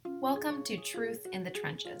Welcome to Truth in the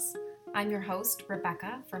Trenches. I'm your host,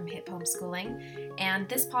 Rebecca from Hip Homeschooling, and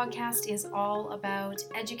this podcast is all about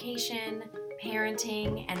education,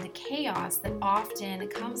 parenting, and the chaos that often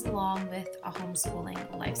comes along with a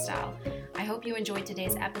homeschooling lifestyle. I hope you enjoyed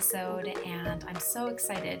today's episode, and I'm so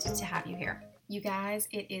excited to have you here. You guys,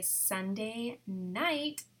 it is Sunday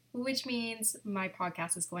night, which means my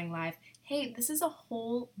podcast is going live. Hey, this is a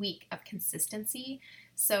whole week of consistency,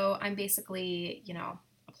 so I'm basically,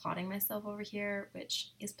 applauding myself over here,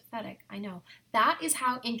 which is pathetic, I know. That is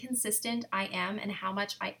how inconsistent I am and how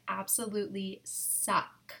much I absolutely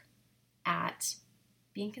suck at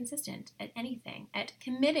being consistent at anything, at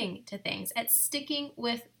committing to things, at sticking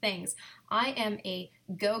with things. I am a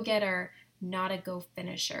go-getter, not a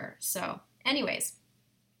go-finisher. So anyways,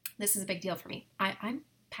 this is a big deal for me. I'm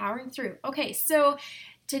powering through. Okay, so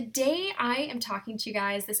today I am talking to you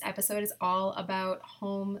guys. This episode is all about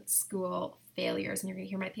homeschool failures, and you're going to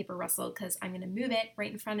hear my paper rustle because I'm going to move it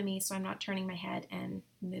right in front of me so I'm not turning my head and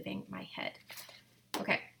moving my head.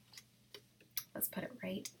 Okay, let's put it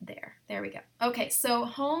right there. There we go. Okay, so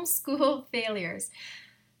homeschool failures.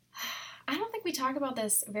 I don't think we talk about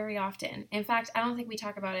this very often. In fact, I don't think we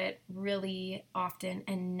talk about it really often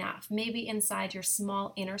enough. Maybe inside your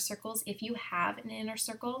small inner circles, if you have an inner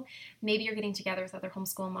circle, maybe you're getting together with other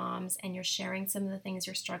homeschool moms and you're sharing some of the things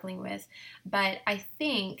you're struggling with. But I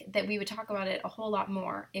think that we would talk about it a whole lot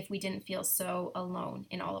more if we didn't feel so alone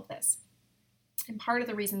in all of this. And part of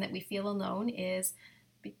the reason that we feel alone is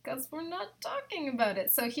because we're not talking about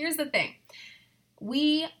it. So here's the thing.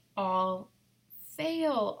 We all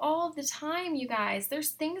fail all the time, you guys. There's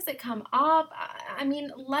things that come up. I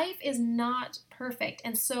mean, life is not perfect,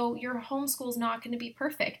 and so your homeschool is not going to be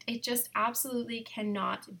perfect. It just absolutely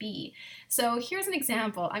cannot be. So here's an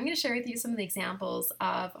example. I'm going to share with you some of the examples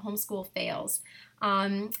of homeschool fails.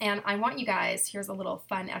 And I want you guys, here's a little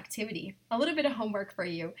fun activity, a little bit of homework for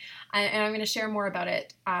you. And I'm going to share more about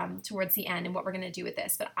it towards the end and what we're going to do with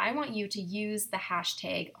this. But I want you to use the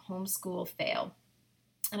hashtag homeschoolfail.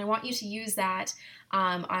 And I want you to use that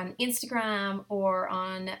on Instagram or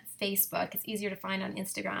on Facebook. It's easier to find on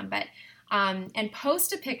Instagram, but and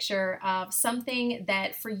post a picture of something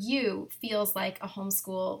that for you feels like a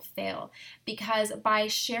homeschool fail. Because by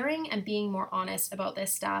sharing and being more honest about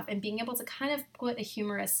this stuff and being able to kind of put a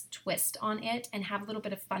humorous twist on it and have a little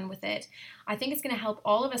bit of fun with it, I think it's going to help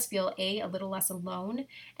all of us feel a little less alone,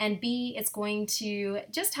 and B, it's going to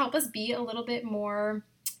just help us be a little bit more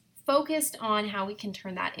focused on how we can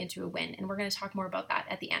turn that into a win. And we're going to talk more about that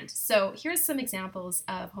at the end. So here's some examples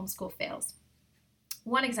of homeschool fails.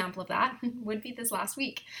 One example of that would be this last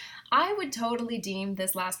week. I would totally deem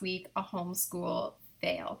this last week a homeschool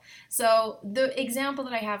fail. So the example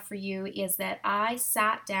that I have for you is that I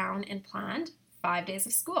sat down and planned 5 days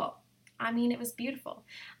of school. I mean, it was beautiful.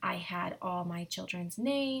 I had all my children's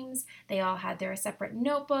names. They all had their separate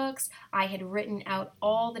notebooks. I had written out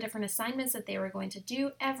all the different assignments that they were going to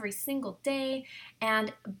do every single day.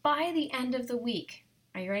 And by the end of the week,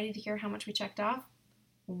 are you ready to hear how much we checked off?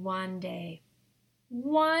 1 day.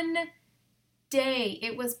 1 day.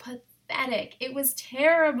 It was pathetic. It was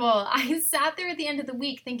terrible. I sat there at the end of the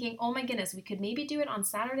week thinking, oh my goodness, we could maybe do it on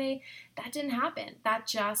Saturday. That didn't happen. That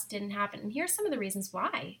just didn't happen. And here's some of the reasons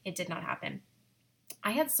why it did not happen.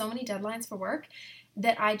 I had so many deadlines for work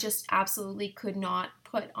that I just absolutely could not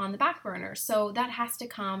put on the back burner. So that has to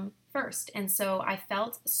come first. And so I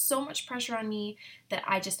felt so much pressure on me that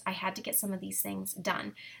I had to get some of these things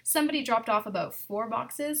done. Somebody dropped off about 4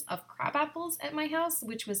 boxes of crab apples at my house,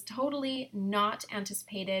 which was totally not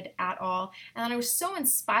anticipated at all. And then I was so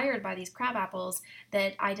inspired by these crab apples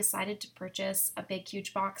that I decided to purchase a big,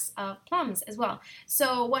 huge box of plums as well.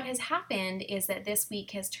 So what has happened is that this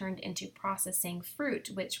week has turned into processing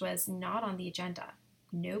fruit, which was not on the agenda.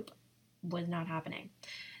 Nope, was not happening.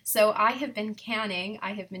 So I have been canning,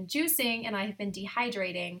 I have been juicing, and I have been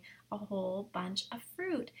dehydrating a whole bunch of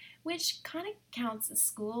fruit, which kind of counts as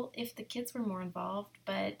school if the kids were more involved,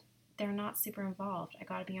 but they're not super involved. I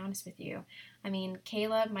gotta be honest with you. I mean,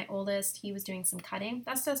 Caleb, my oldest, he was doing some cutting.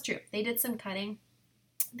 That's true. They did some cutting.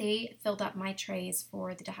 They filled up my trays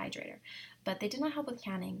for the dehydrator, but they did not help with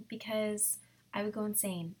canning because I would go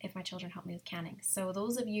insane if my children helped me with canning. So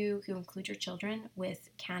those of you who include your children with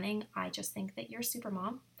canning, I just think that you're a super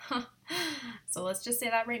mom. So let's just say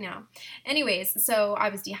that right now. Anyways, so I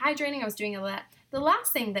was dehydrating, I was doing all that. The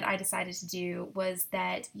last thing that I decided to do was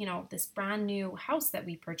that, this brand new house that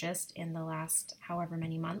we purchased in the last however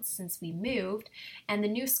many months since we moved, and the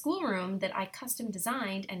new schoolroom that I custom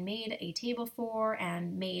designed and made a table for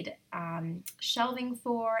and made shelving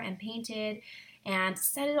for and painted, and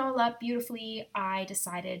set it all up beautifully, I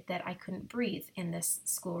decided that I couldn't breathe in this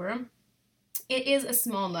schoolroom. It is a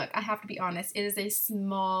small nook. I have to be honest. It is a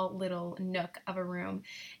small little nook of a room,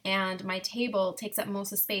 and my table takes up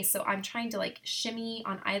most of the space. So I'm trying to like shimmy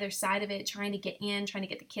on either side of it, trying to get in, trying to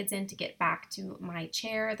get the kids in to get back to my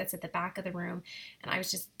chair that's at the back of the room. And I was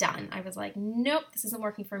just done. I was like, nope, this isn't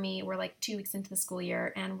working for me. We're like 2 weeks into the school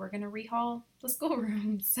year, and we're gonna rehaul the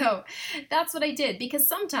schoolroom. So that's what I did, because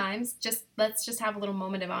sometimes, let's just have a little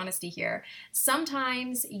moment of honesty here.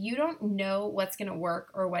 Sometimes you don't know what's going to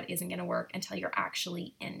work or what isn't going to work until you're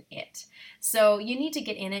actually in it. So you need to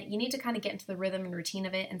get in it. You need to kind of get into the rhythm and routine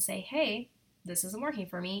of it and say, hey, this isn't working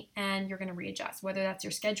for me, and you're going to readjust, whether that's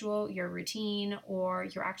your schedule, your routine, or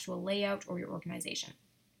your actual layout or your organization.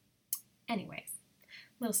 Anyways,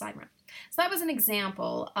 little side run. So that was an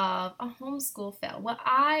example of a homeschool fail. What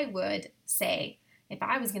I would say, if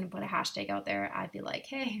I was going to put a hashtag out there, I'd be like,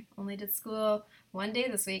 hey, only did school one day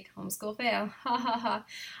this week, homeschool fail, ha ha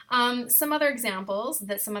ha. Some other examples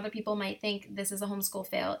that some other people might think this is a homeschool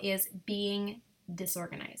fail is being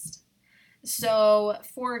disorganized. So,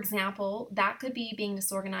 for example, that could be being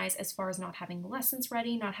disorganized as far as not having lessons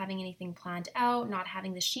ready, not having anything planned out, not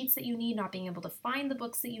having the sheets that you need, not being able to find the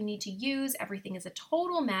books that you need to use. Everything is a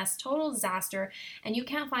total mess, total disaster, and you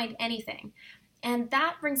can't find anything. And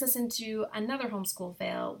that brings us into another homeschool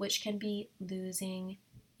fail, which can be losing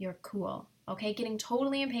your cool, okay? Getting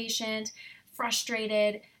totally impatient,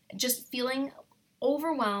 frustrated, just feeling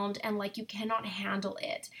overwhelmed and like you cannot handle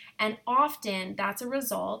it. And often that's a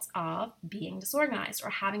result of being disorganized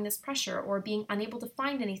or having this pressure or being unable to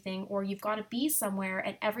find anything, or you've got to be somewhere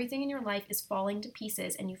and everything in your life is falling to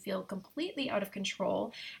pieces and you feel completely out of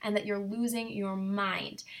control and that you're losing your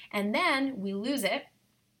mind. And then we lose it.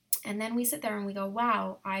 And then we sit there and we go,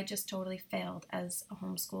 wow, I just totally failed as a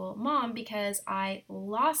homeschool mom because I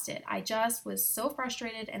lost it. I just was so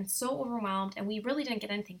frustrated and so overwhelmed, and we really didn't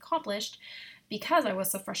get anything accomplished because I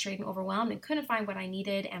was so frustrated and overwhelmed and couldn't find what I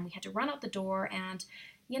needed, and we had to run out the door. And,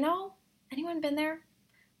 anyone been there?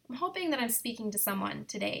 I'm hoping that I'm speaking to someone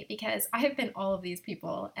today, because I have been all of these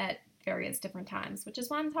people at various different times, which is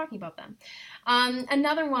why I'm talking about them.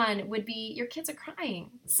 Another one would be your kids are crying.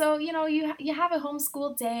 So, you have a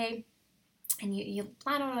homeschool day and you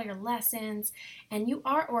plan out all your lessons and you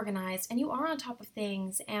are organized and you are on top of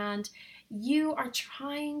things and you are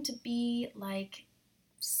trying to be like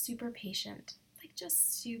super patient, like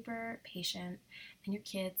just super patient, and your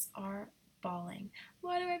kids are bawling.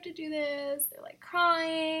 Why do I have to do this? They're like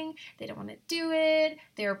crying. They don't want to do it.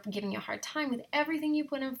 They're giving you a hard time with everything you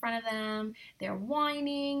put in front of them. They're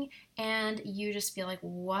whining, and you just feel like,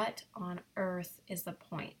 what on earth is the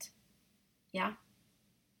point? Yeah?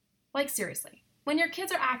 Like, seriously. When your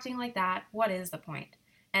kids are acting like that, what is the point?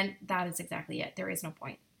 And that is exactly it. There is no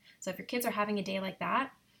point. So if your kids are having a day like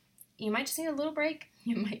that, you might just need a little break.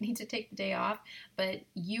 You might need to take the day off, but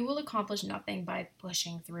you will accomplish nothing by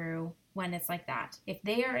pushing through when it's like that. If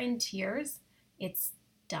they are in tears, it's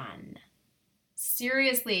done.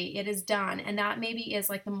 Seriously, it is done. And that maybe is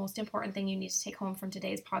like the most important thing you need to take home from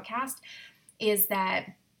today's podcast, is that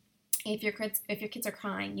if your kids are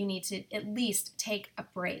crying, you need to at least take a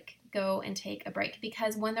break. Go and take a break,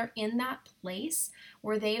 because when they're in that place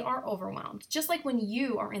where they are overwhelmed, just like when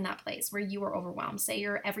you are in that place where you are overwhelmed, say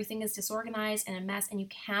everything is disorganized and a mess and you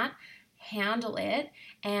can't handle it,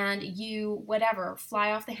 and you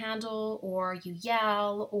fly off the handle, or you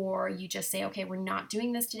yell, or you just say, okay, we're not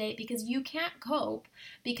doing this today, because you can't cope,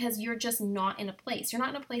 because you're just not in a place. You're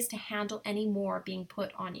not in a place to handle any more being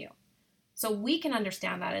put on you. So we can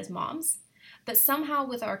understand that as moms, but somehow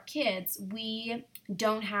with our kids, we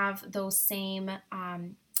don't have those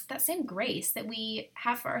that same grace that we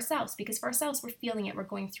have for ourselves, because for ourselves, we're feeling it, we're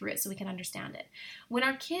going through it, so we can understand it. When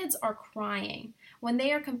our kids are crying, when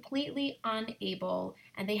they are completely unable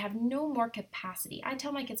and they have no more capacity, I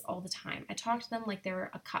tell my kids all the time, I talk to them like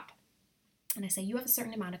they're a cup. And I say, you have a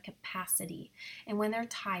certain amount of capacity. And when they're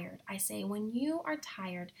tired, I say, when you are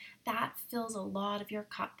tired, that fills a lot of your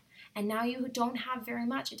cup. And now you don't have very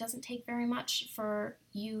much. It doesn't take very much for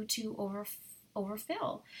you to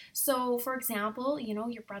overfill. So, for example,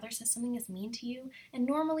 your brother says something is mean to you, and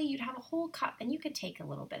normally you'd have a whole cup and you could take a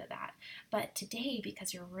little bit of that. But today,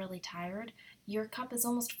 because you're really tired, your cup is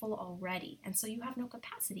almost full already, and so you have no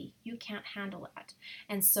capacity. You can't handle it.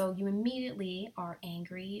 And so you immediately are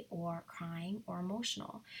angry or crying or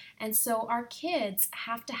emotional. And so our kids we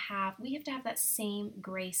have to have that same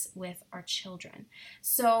grace with our children.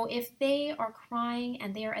 So if they are crying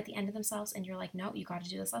and they are at the end of themselves and you're like, no, you got to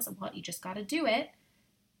do this lesson, well, you just got to do it,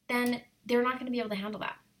 then they're not going to be able to handle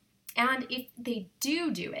that. And if they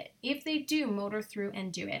do it, if they do motor through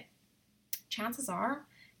and do it, chances are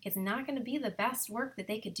it's not going to be the best work that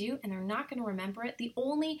they could do, and they're not going to remember it. The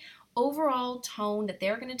only overall tone that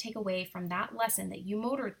they're going to take away from that lesson that you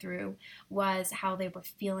motored through was how they were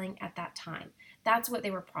feeling at that time. That's what they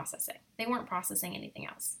were processing. They weren't processing anything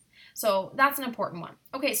else. So that's an important one.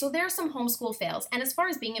 Okay, so there's some homeschool fails. And as far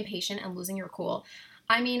as being impatient and losing your cool,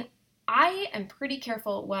 I mean, I am pretty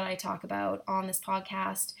careful what I talk about on this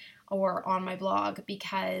podcast or on my blog,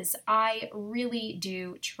 because I really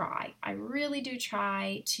do try. I really do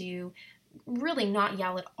try to really not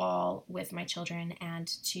yell at all with my children and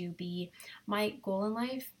to be my goal in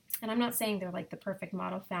life. And I'm not saying they're like the perfect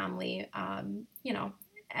model family.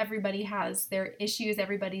 Everybody has their issues.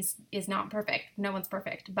 Everybody's is not perfect. No one's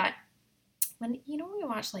perfect. But when we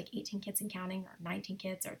watch like 18 Kids and Counting, or 19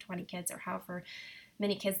 Kids, or 20 Kids, or however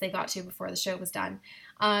many kids they got to before the show was done,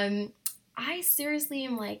 I seriously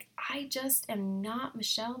am like, I just am not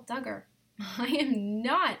Michelle Duggar. I am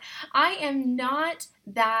not. I am not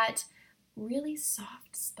that really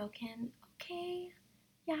soft-spoken, okay,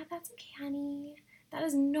 yeah, that's okay, honey. That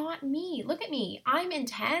is not me. Look at me. I'm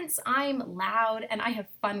intense, I'm loud, and I have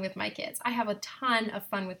fun with my kids. I have a ton of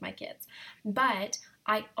fun with my kids. But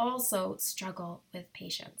I also struggle with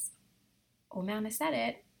patience. Oh man, I said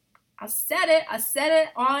it. I said it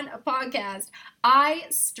on a podcast. I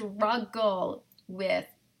struggle with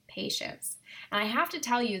patience. And I have to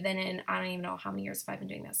tell you that in, I don't even know how many years have I been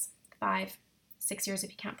doing this. 5, 6 years if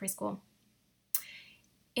you count preschool.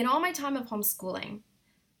 In all my time of homeschooling,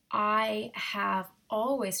 I have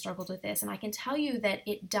always struggled with this, and I can tell you that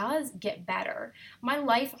it does get better. My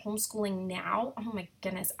life homeschooling now, oh my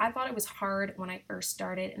goodness, I thought it was hard when I first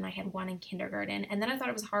started and I had 1 in kindergarten, and then I thought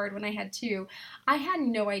it was hard when I had 2. I had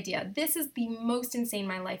no idea. This is the most insane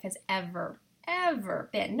my life has ever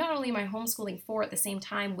been. Not only am I homeschooling 4 at the same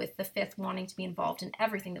time, with the 5th wanting to be involved in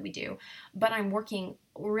everything that we do, but I'm working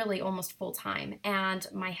really almost full time, and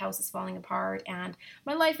my house is falling apart, and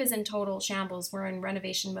my life is in total shambles. We're in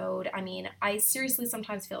renovation mode. I mean, I seriously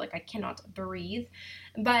sometimes feel like I cannot breathe.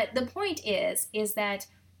 But the point is that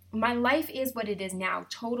my life is what it is now,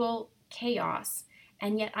 total chaos.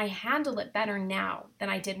 And yet I handle it better now than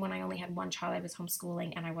I did when I only had 1 child. I was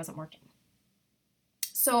homeschooling and I wasn't working.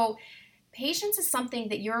 So patience is something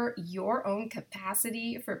that your own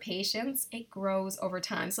capacity for patience, it grows over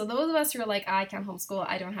time. So those of us who are like, I can't homeschool,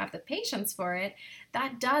 I don't have the patience for it,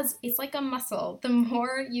 it's like a muscle. The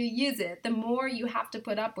more you use it, the more you have to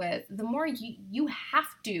put up with, the more you have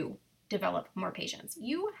to develop more patience.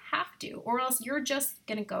 You have to, or else you're just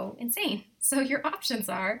gonna go insane. So your options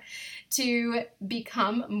are to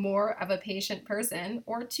become more of a patient person,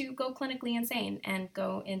 or to go clinically insane and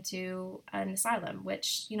go into an asylum,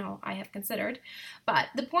 which, I have considered. But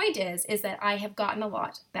the point is that I have gotten a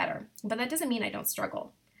lot better. But that doesn't mean I don't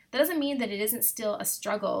struggle. That doesn't mean that it isn't still a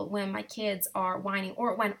struggle when my kids are whining,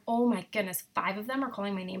 or when, oh my goodness, 5 of them are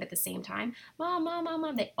calling my name at the same time. Mom, mom, mom,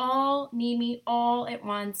 mom. They all need me all at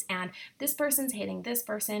once, and this person's hitting this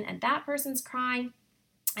person, and that person's crying,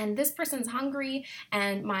 and this person's hungry,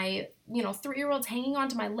 and my, 3-year-old's hanging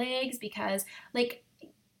onto my legs because,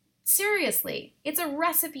 seriously, it's a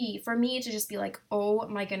recipe for me to just be like, oh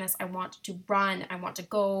my goodness, I want to run. I want to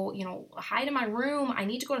go, hide in my room. I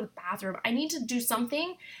need to go to the bathroom. I need to do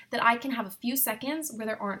something that I can have a few seconds where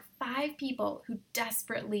there aren't 5 people who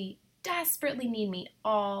desperately need me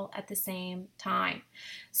all at the same time.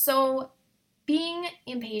 So being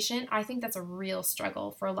impatient, I think that's a real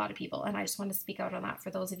struggle for a lot of people. And I just want to speak out on that for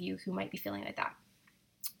those of you who might be feeling like that.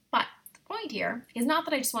 But point here is not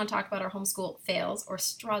that I just want to talk about our homeschool fails or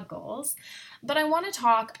struggles, but I want to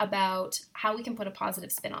talk about how we can put a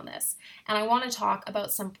positive spin on this. And I want to talk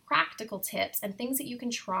about some practical tips and things that you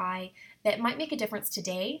can try that might make a difference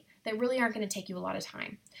today that really aren't going to take you a lot of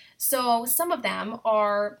time. So some of them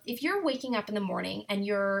are, if you're waking up in the morning and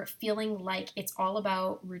you're feeling like it's all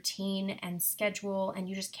about routine and schedule, and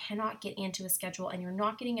you just cannot get into a schedule, and you're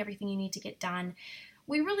not getting everything you need to get done,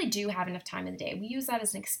 we really do have enough time in the day. We use that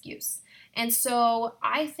as an excuse. And so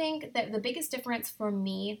I think that the biggest difference for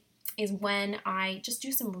me is when I just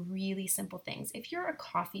do some really simple things. If you're a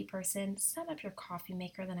coffee person, set up your coffee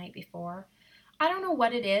maker the night before. I don't know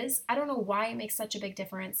what it is. I don't know why it makes such a big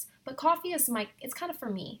difference, but coffee is it's kind of for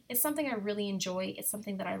me. It's something I really enjoy. It's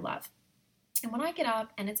something that I love. And when I get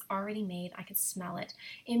up and it's already made, I can smell it.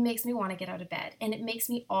 It makes me want to get out of bed, and it makes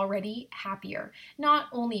me already happier. Not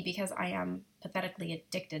only because I am pathetically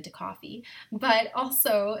addicted to coffee, but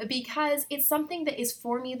also because it's something that is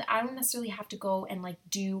for me that I don't necessarily have to go and like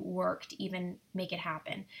do work to even make it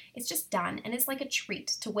happen. It's just done, and it's like a treat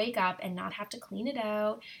to wake up and not have to clean it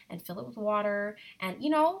out and fill it with water and,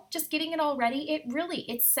 just getting it all ready.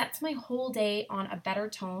 It sets my whole day on a better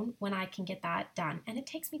tone when I can get that done. And it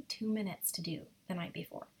takes me 2 minutes to do the night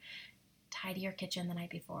before. Tidy your kitchen the night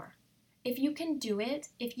before. If you can do it,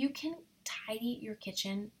 if you can tidy your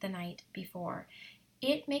kitchen the night before,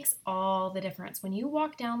 it makes all the difference. When you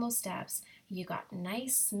walk down those steps, you got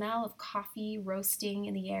nice smell of coffee roasting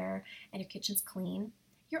in the air and your kitchen's clean.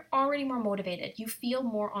 You're already more motivated. You feel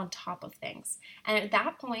more on top of things. And at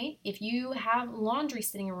that point, if you have laundry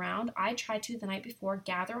sitting around, I try to the night before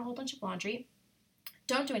gather a whole bunch of laundry.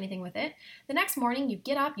 Don't do anything with it. The next morning, you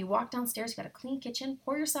get up, you walk downstairs, you got a clean kitchen,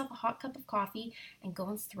 pour yourself a hot cup of coffee, and go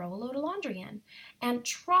and throw a load of laundry in. And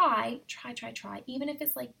try, even if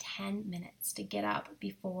it's like 10 minutes to get up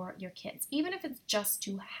before your kids, even if it's just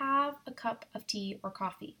to have a cup of tea or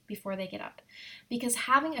coffee before they get up. Because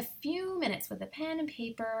having a few minutes with a pen and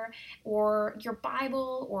paper or your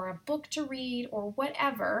Bible or a book to read or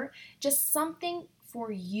whatever, just something for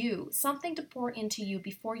you, something to pour into you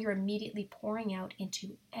before you're immediately pouring out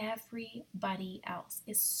into everybody else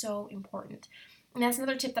is so important. And that's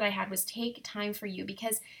another tip that I had, was take time for you,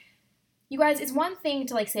 because you guys, it's one thing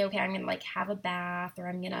to like say, okay, I'm going to like have a bath or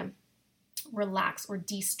I'm going to relax or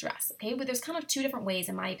de-stress, okay? But there's kind of two different ways,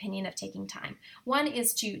 in my opinion, of taking time. One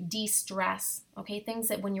is to de-stress, okay? Things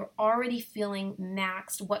that when you're already feeling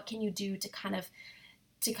maxed, what can you do to kind of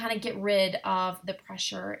get rid of the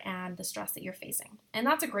pressure and the stress that you're facing. And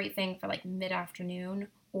that's a great thing for like mid-afternoon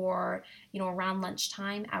or, around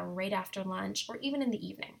lunchtime, right after lunch, or even in the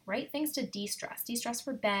evening, right? Things to de-stress. De-stress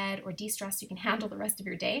for bed, or de-stress so you can handle the rest of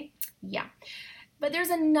your day. Yeah. But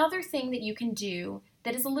there's another thing that you can do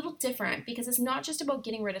that is a little different, because it's not just about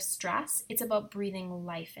getting rid of stress, it's about breathing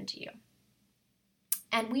life into you.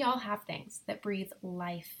 And we all have things that breathe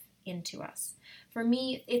life into us. For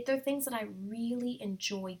me, they're things that I really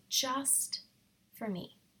enjoy just for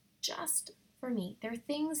me. They're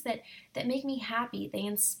things that make me happy. They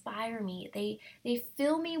inspire me. They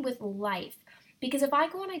fill me with life. Because if I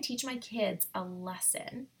go and I teach my kids a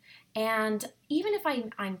lesson, and even if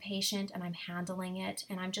I'm patient and I'm handling it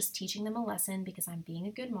and I'm just teaching them a lesson because I'm being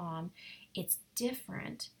a good mom, it's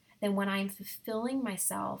different than when I'm fulfilling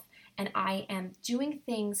myself and I am doing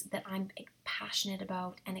things that I'm passionate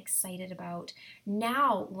about and excited about.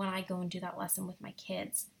 Now, when I go and do that lesson with my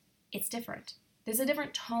kids, it's different. There's a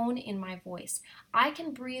different tone in my voice. I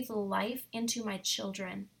can breathe life into my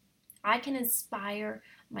children. I can inspire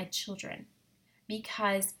my children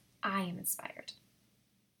because I am inspired.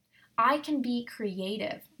 I can be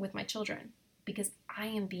creative with my children because I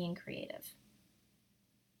am being creative.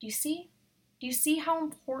 Do you see? Do you see how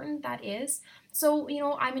important that is? So,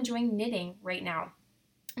 I'm enjoying knitting right now.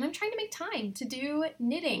 And I'm trying to make time to do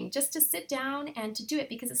knitting, just to sit down and to do it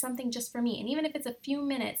because it's something just for me. And even if it's a few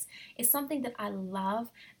minutes, it's something that I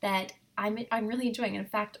love, that I'm really enjoying. In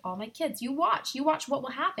fact, all my kids, you watch what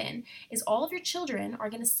will happen is all of your children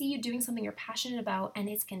are going to see you doing something you're passionate about, and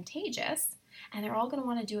it's contagious, and they're all going to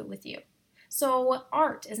want to do it with you. So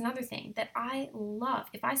art is another thing that I love.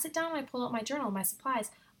 If I sit down and I pull out my journal, my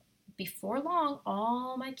supplies, before long,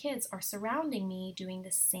 all my kids are surrounding me doing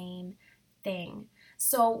the same thing.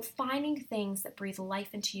 So finding things that breathe life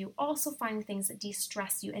into you, also finding things that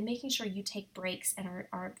de-stress you, and making sure you take breaks and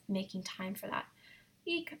are making time for that.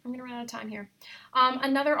 Eek, I'm going to run out of time here.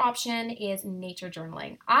 Another option is nature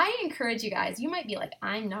journaling. I encourage you guys, you might be like,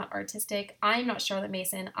 I'm not artistic, I'm not Charlotte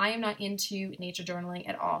Mason, I am not into nature journaling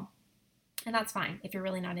at all. And that's fine if you're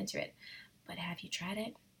really not into it. But have you tried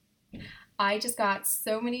it? I just got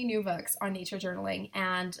so many new books on nature journaling,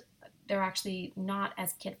 and they're actually not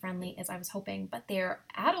as kid-friendly as I was hoping, but they're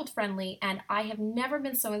adult-friendly, and I have never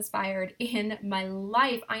been so inspired in my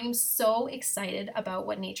life. I am so excited about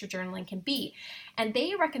what nature journaling can be, and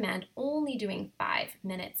they recommend only doing 5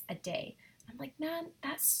 minutes a day. I'm like, man,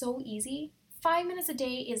 that's so easy. 5 minutes a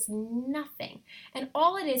day is nothing, and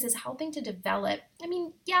all it is helping to develop,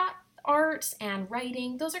 art and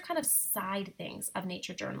writing, those are kind of side things of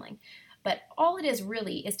nature journaling. But all it is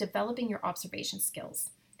really is developing your observation skills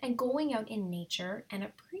and going out in nature and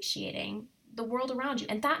appreciating the world around you.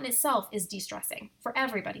 And that in itself is de-stressing for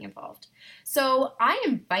everybody involved. So I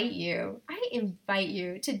invite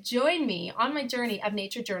you to join me on my journey of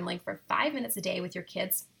nature journaling for 5 minutes a day with your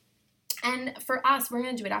kids. And for us, we're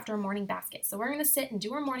going to do it after a morning basket. So we're going to sit and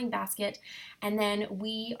do our morning basket, and then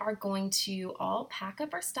we are going to all pack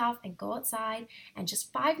up our stuff and go outside and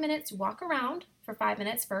just 5 minutes, walk around for 5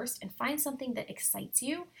 minutes first and find something that excites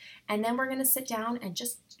you. And then we're going to sit down and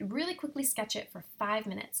just really quickly sketch it for 5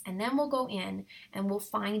 minutes. And then we'll go in and we'll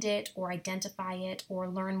find it or identify it or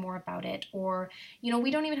learn more about it. Or, we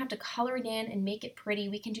don't even have to color it in and make it pretty.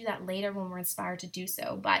 We can do that later when we're inspired to do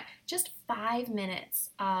so. But just 5 minutes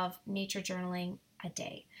of nature journaling a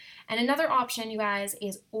day. And another option, you guys,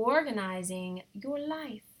 is organizing your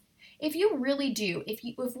life. If you really do, if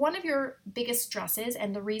one of your biggest stresses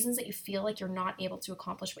and the reasons that you feel like you're not able to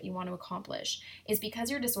accomplish what you want to accomplish is because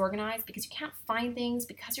you're disorganized, because you can't find things,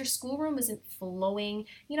 because your schoolroom isn't flowing,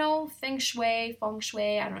 feng shui,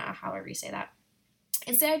 I don't know however you say that.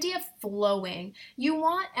 It's the idea of flowing. You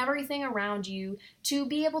want everything around you to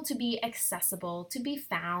be able to be accessible, to be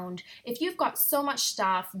found. If you've got so much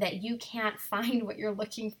stuff that you can't find what you're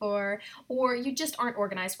looking for, or you just aren't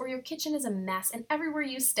organized, or your kitchen is a mess and everywhere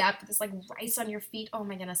you step, there's like rice on your feet, oh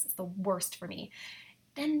my goodness, it's the worst for me,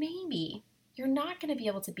 then maybe you're not going to be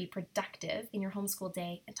able to be productive in your homeschool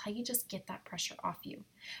day until you just get that pressure off you.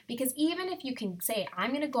 Because even if you can say, I'm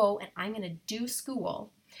going to go and I'm going to do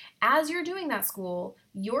school, as you're doing that school,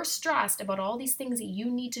 you're stressed about all these things that you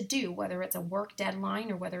need to do, whether it's a work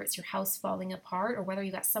deadline or whether it's your house falling apart or whether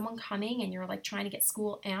you got someone coming and you're like trying to get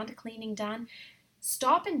school and cleaning done.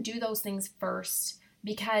 Stop and do those things first,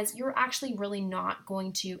 because you're actually really not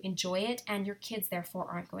going to enjoy it, and your kids therefore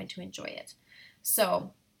aren't going to enjoy it.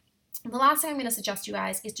 So the last thing I'm going to suggest you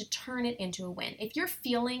guys is to turn it into a win. If you're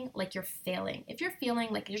feeling like you're failing, if you're feeling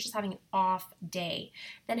like you're just having an off day,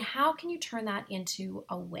 then how can you turn that into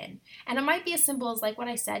a win? And it might be as simple as, like what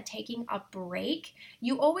I said, taking a break.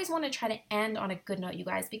 You always want to try to end on a good note, you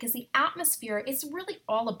guys, because the atmosphere is really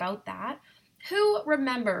all about that. Who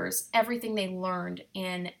remembers everything they learned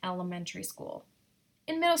in elementary school,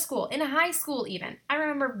 in middle school, in high school even? I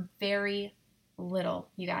remember very little,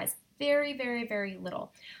 you guys. Very, very, very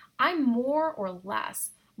little. I more or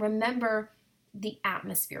less remember the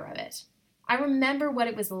atmosphere of it. I remember what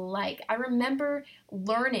it was like. I remember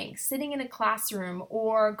learning, sitting in a classroom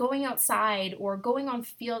or going outside or going on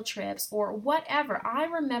field trips or whatever. I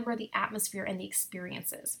remember the atmosphere and the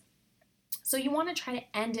experiences. So you want to try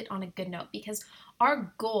to end it on a good note, because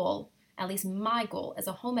our goal, at least my goal as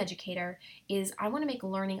a home educator, is I want to make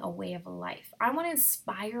learning a way of life. I want to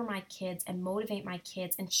inspire my kids and motivate my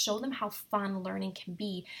kids and show them how fun learning can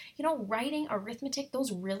be. Writing, arithmetic,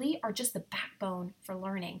 those really are just the backbone for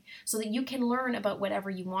learning, so that you can learn about whatever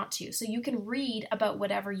you want to, so you can read about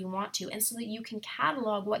whatever you want to, and so that you can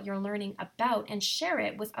catalog what you're learning about and share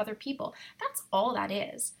it with other people. That's all that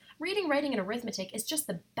is. Reading, writing, and arithmetic is just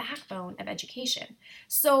the backbone of education.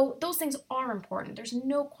 So those things are important. There's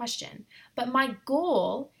no question. But my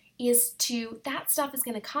goal is that stuff is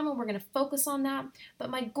going to come and we're going to focus on that.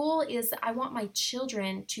 But my goal is that I want my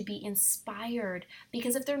children to be inspired,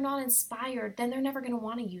 because if they're not inspired, then they're never going to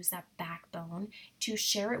want to use that backbone to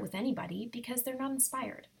share it with anybody, because they're not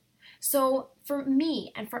inspired. So for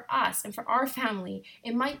me and for us and for our family,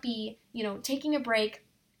 it might be, taking a break.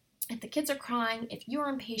 If the kids are crying, if you're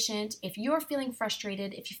impatient, if you're feeling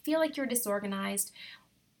frustrated, if you feel like you're disorganized,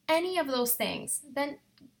 any of those things, then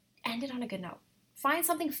end it on a good note. Find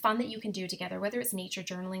something fun that you can do together, whether it's nature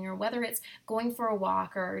journaling or whether it's going for a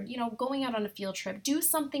walk or, going out on a field trip. Do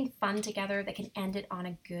something fun together that can end it on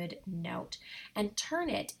a good note and turn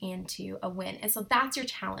it into a win. And so that's your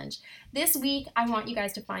challenge. This week, I want you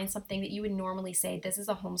guys to find something that you would normally say, this is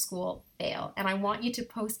a homeschool fail. And I want you to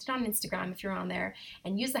post it on Instagram if you're on there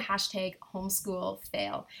and use the hashtag homeschool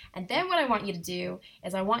fail. And then what I want you to do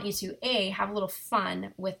is I want you to, have a little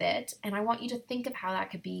fun with it. And I want you to think of how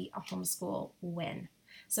that could be a homeschool win.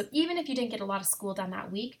 So even if you didn't get a lot of school done that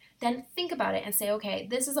week, then think about it and say, okay,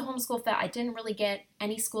 this is a homeschool fail. I didn't really get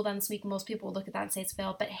any school done this week. Most people will look at that and say it's a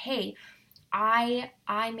fail. But hey, I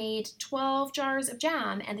made 12 jars of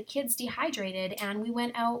jam and the kids dehydrated and we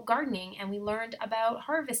went out gardening and we learned about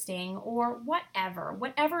harvesting or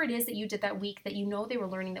whatever it is that you did that week that they were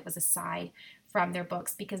learning that was aside from their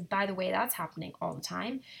books, because by the way, that's happening all the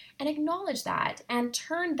time. And acknowledge that and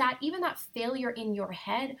turn that, even that failure in your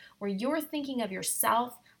head where you're thinking of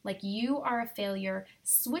yourself like you are a failure,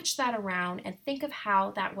 switch that around and think of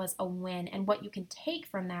how that was a win and what you can take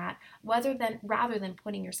from that rather than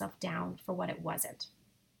putting yourself down for what it wasn't.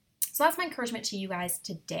 So that's my encouragement to you guys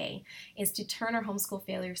today, is to turn our homeschool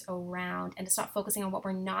failures around and to stop focusing on what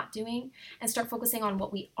we're not doing and start focusing on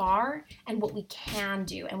what we are and what we can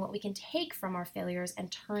do and what we can take from our failures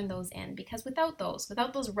and turn those in. Because without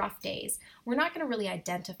those rough days, we're not going to really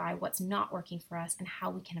identify what's not working for us and how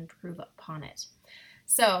we can improve upon it.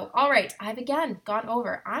 So, all right, I've again gone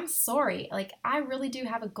over. I'm sorry. Like, I really do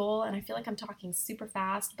have a goal and I feel like I'm talking super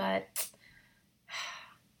fast, but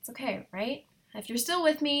it's okay, right? If you're still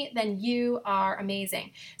with me, then you are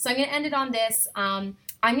amazing. So I'm going to end it on this. I'm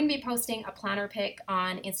going to be posting a planner pic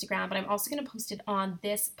on Instagram, but I'm also going to post it on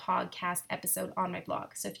this podcast episode on my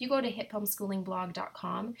blog. So if you go to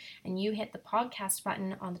hiphomeschoolingblog.com and you hit the podcast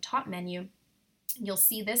button on the top menu, you'll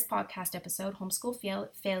see this podcast episode, Homeschool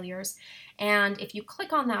Failures. And if you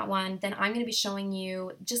click on that one, then I'm going to be showing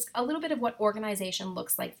you just a little bit of what organization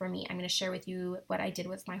looks like for me. I'm going to share with you what I did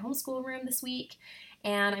with my homeschool room this week,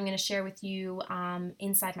 and I'm going to share with you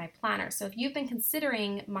inside my planner. So if you've been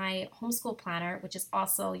considering my homeschool planner, which is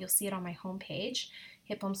also, you'll see it on my homepage,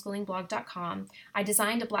 hiphomeschoolingblog.com. I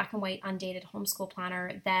designed a black and white undated homeschool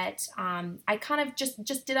planner that I kind of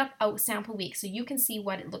just did up a sample week so you can see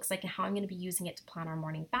what it looks like and how I'm going to be using it to plan our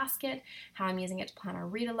morning basket, how I'm using it to plan our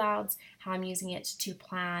read alouds, how I'm using it to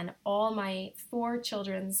plan all my 4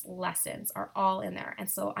 children's lessons are all in there. And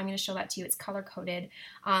so I'm going to show that to you. It's color coded.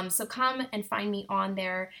 So come and find me on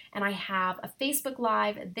there. And I have a Facebook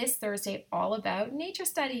Live this Thursday all about nature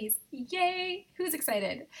studies. Yay! Who's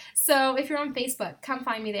excited? So if you're on Facebook, come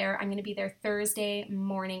find me there. I'm going to be there Thursday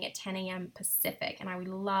morning at 10 a.m. Pacific, and I would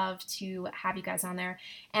love to have you guys on there.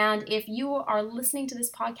 And if you are listening to this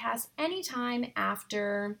podcast anytime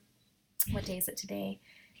after, what day is it today?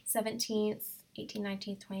 17th, 18th,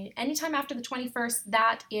 19th, 20th, anytime after the 21st,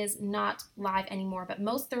 that is not live anymore. But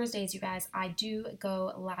most Thursdays, you guys, I do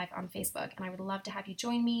go live on Facebook, and I would love to have you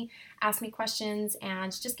join me, ask me questions,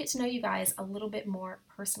 and just get to know you guys a little bit more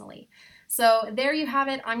personally. So there you have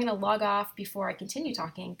it. I'm going to log off before I continue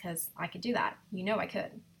talking because I could do that. You know I could.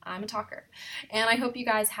 I'm a talker. And I hope you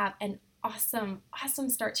guys have an awesome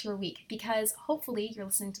start to your week, because hopefully you're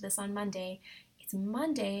listening to this on Monday. It's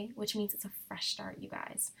Monday, which means it's a fresh start, you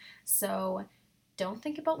guys. So don't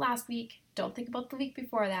think about last week. Don't think about the week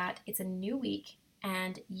before that. It's a new week,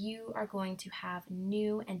 and you are going to have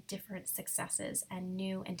new and different successes and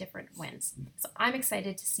new and different wins. So I'm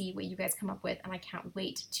excited to see what you guys come up with, and I can't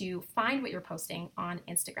wait to find what you're posting on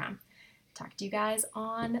Instagram. Talk to you guys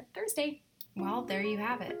on Thursday. Well, there you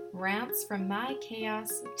have it. Rants from my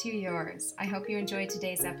chaos to yours. I hope you enjoyed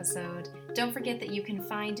today's episode. Don't forget that you can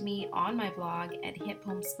find me on my blog at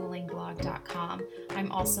hiphomeschoolingblog.com.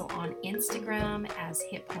 I'm also on Instagram as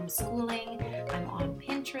Hip Homeschooling. I'm on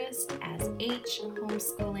Pinterest as H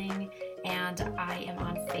Homeschooling. And I am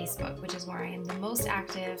on Facebook, which is where I am the most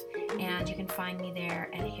active. And you can find me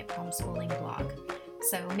there at Hip Homeschooling Blog.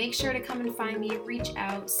 So make sure to come and find me, reach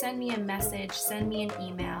out, send me a message, send me an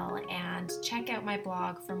email, and check out my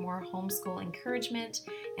blog for more homeschool encouragement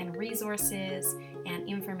and resources and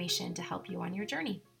information to help you on your journey.